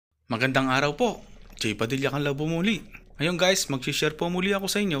Magandang araw po. Jay Padilla Canlabo muli. Ngayon guys, mag-share po muli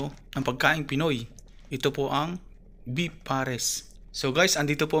ako sa inyo ng pagkaing Pinoy. Ito po ang beef pares. So guys,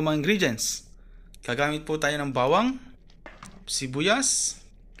 andito po ang mga ingredients. Gagamit po tayo ng bawang, sibuyas,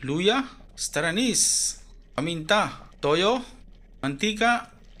 luya, star anise, paminta, toyo, mantika,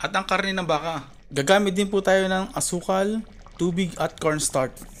 at ang karne ng baka. Gagamit din po tayo ng asukal, tubig at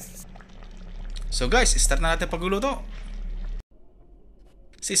cornstarch. So guys, start na natin pagluluto.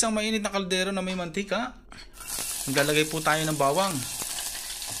 Sa isang mainit na kaldero na may mantika, maglalagay po tayo ng bawang.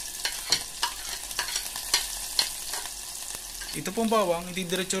 Ito pong bawang, hindi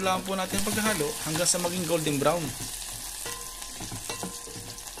diretso lang po natin paghalo hanggang sa maging golden brown.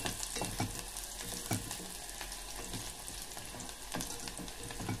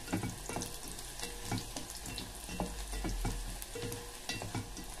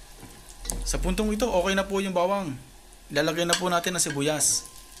 Sa puntong ito, okay na po yung bawang. Ilalagay na po natin ang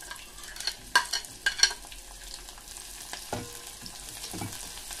sibuyas.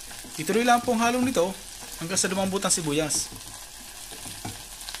 Ituloy lang po ang halong nito hanggang sa lumambot ang sibuyas.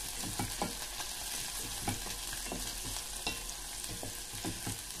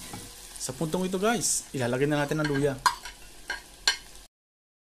 Sa puntong ito guys, ilalagay na natin ang luya.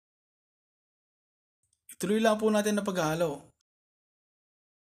 Ituloy lang po natin ang paghahalo.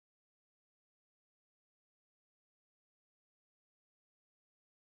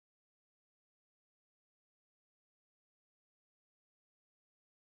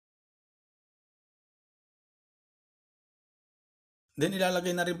 Then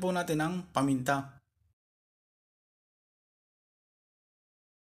ilalagay na rin po natin ang paminta.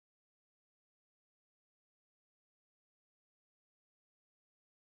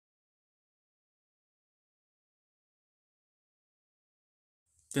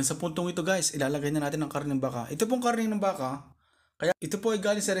 Then sa puntong ito guys, ilalagay na natin ang karne ng baka. Ito pong karne ng baka, kaya ito po ay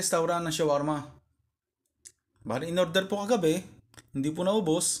galing sa restaurant ng shawarma. Bali in-order po kagabi, hindi po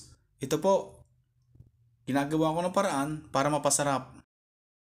naubos. Ito po, ginagawa ko ng paraan para mapasarap.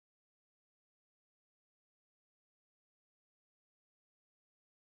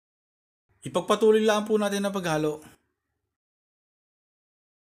 Ipagpatuloy lang po natin ang paghalo.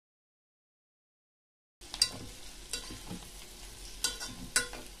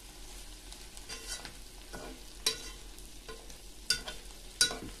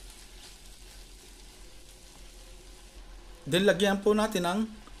 Then lagyan po natin ng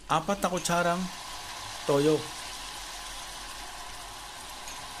 4 na kutsarang toyo.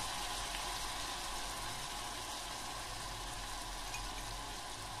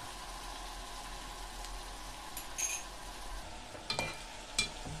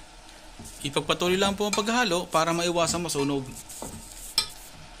 Ipagpatuloy lang po ang paghalo para maiwasang masunog.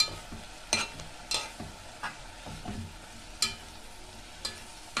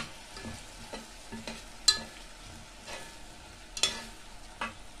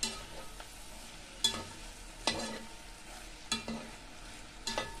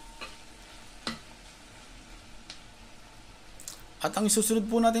 At ang isusunod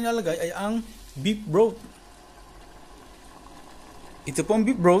po natin ilalagay ay ang beef broth. Ito po ang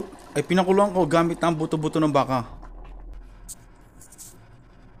beef broth ay pinakuluan ko gamit ng buto-buto ng baka.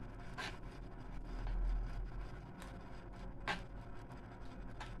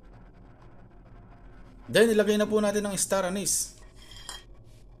 Then ilagay na po natin ang star anise.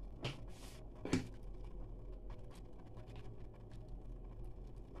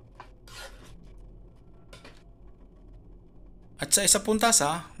 At sa isa pong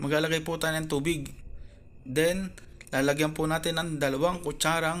tasa, maglalagay po tayo ng tubig. Then, lalagyan po natin ng 2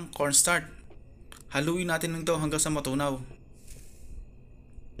 kutsarang cornstarch. Haluin natin ito hanggang sa matunaw.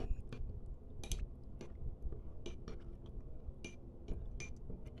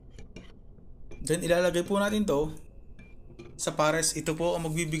 Then, ilalagay po natin to sa pares. Ito po ang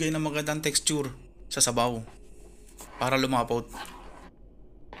magbibigay ng magandang texture sa sabaw para lumapot.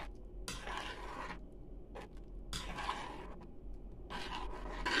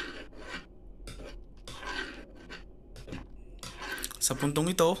 Sa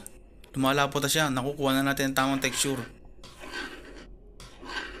puntong ito, lumalapot na siya. Nakukuha na natin ang tamang texture.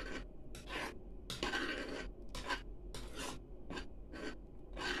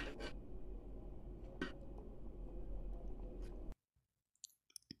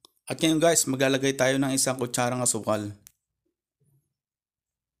 At ngayon guys, maglalagay tayo ng 1 kutsarang asukal.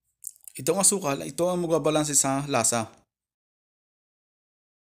 Itong asukal, ito ang magbabalanse sa lasa.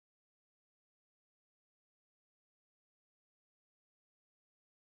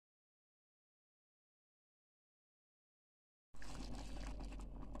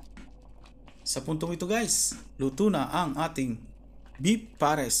 Sa puntong ito guys, luto na ang ating beef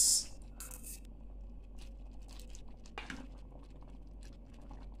pares.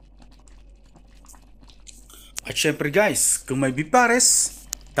 At syempre guys, kung may beef pares,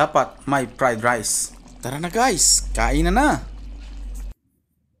 dapat may fried rice. Tara na guys, kain na!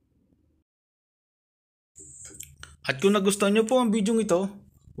 At kung nagustuhan nyo po ang video ito,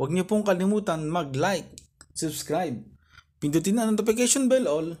 huwag nyo pong kalimutan mag-like, subscribe, pindutin ang notification bell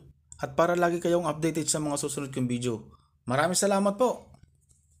all, at para lagi kayong updated sa mga susunod kong video. Maraming salamat po!